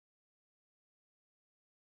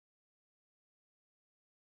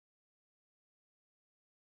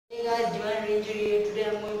Hey guys, Divine Ranger here. Today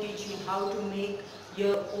I'm going to teach you how to make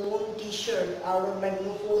your own t-shirt out of like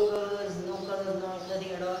no colors,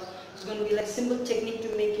 nothing at all. It's going to be like simple technique to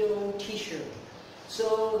make your own t-shirt.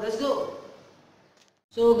 So let's go.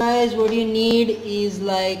 So guys, what you need is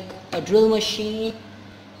like a drill machine,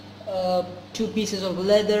 two pieces of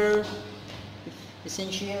leather,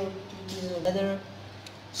 essential two pieces of leather,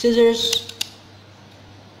 scissors,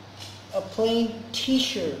 a plain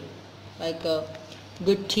t-shirt, like a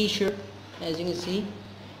good t-shirt as you can see,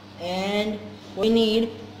 and what you need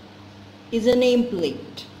is a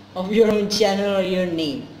nameplate of your own channel or your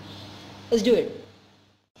name. Let's do it.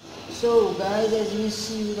 So guys, as you can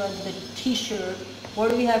see, we got the t-shirt. What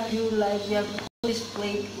do we have to do? Like, we have to put this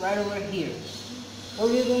plate right over here. What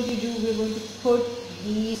we're going to do, we're going to put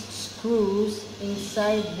these screws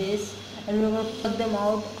inside this and we're going to cut them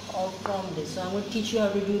out from this. So I'm going to teach you how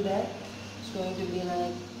to do that. It's going to be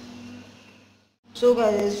like, so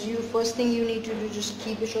guys, first thing you need to do, just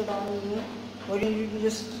keep your shirt on you. What you need to do,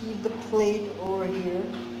 just keep the plate over here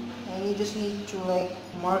and you just need to like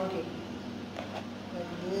mark it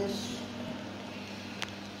like this,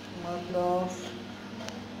 mark it off.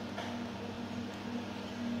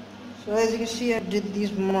 So as you can see, I did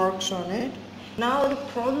these marks on it. Now the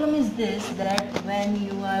problem is this, that when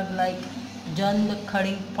you have like done the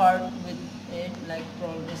cutting part with it, like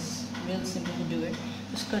probably it's real simple to do it,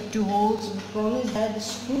 just cut two holes. The problem is that the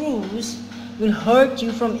screws will hurt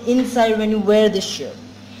you from inside when you wear this shirt.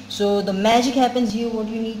 So the magic happens here. What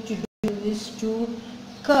you need to do is to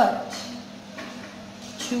cut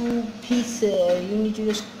two pieces. You need to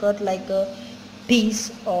just cut like a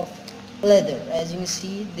piece of leather. As you can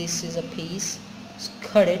see, this is a piece. Just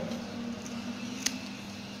cut it,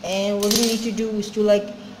 and what you need to do is to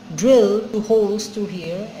like drill two holes through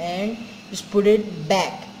here and just put it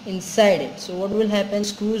back inside it. So what will happen,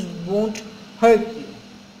 screws won't hurt you.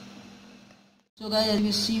 So guys, as you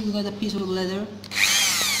can see, we got a piece of leather. We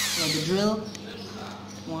got the drill.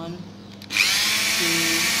 1, 2,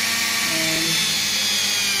 and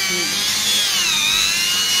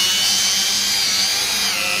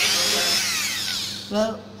 3.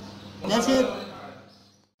 Well, that's it.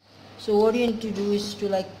 So what you need to do is to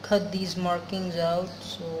like cut these markings out.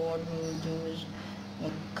 So what we will do is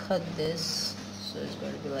we'll cut this. So it's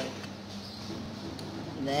going to be like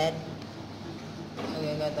that.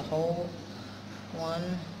 Okay, I got the hole. 1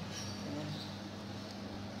 and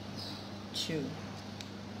 2.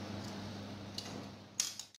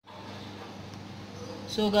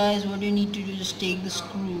 So guys, what you need to do is take the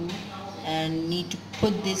screw and need to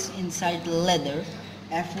put this inside the leather.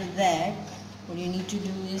 After that, what you need to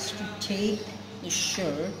do is to take the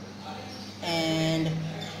shirt and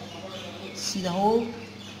see the hole,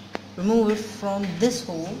 remove it from this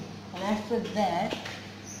hole, and after that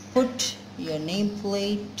put your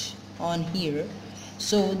nameplate on here.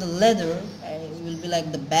 So the leather will be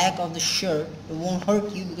like the back of the shirt. It won't hurt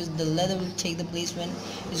you because the leather will take the place when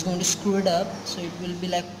it's going to screw it up. So it will be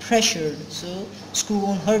like pressured, so screw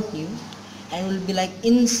won't hurt you, and it will be like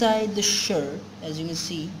inside the shirt. As you can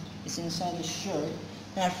see, it's inside the shirt.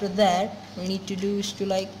 And after that, what you need to do is to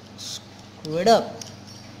like screw it up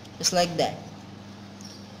just like that.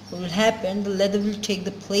 What will happen, the leather will take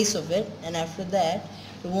the place of it, and after that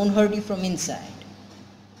it won't hurt you from inside.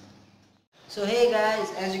 So hey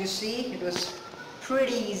guys, as you can see, it was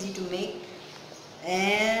pretty easy to make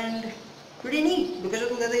and pretty neat because of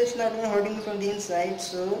the leather. It's not hurting you from the inside,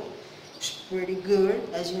 so it's pretty good.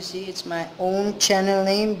 As you can see, it's my own channel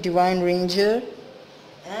name, Divine Ranger,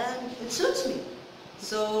 and it suits me.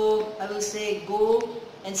 So I will say go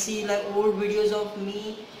and see like old videos of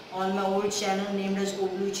me on my old channel named as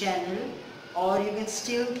Oblu channel, or you can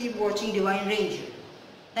still keep watching Divine Ranger.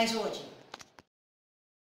 Thanks for watching.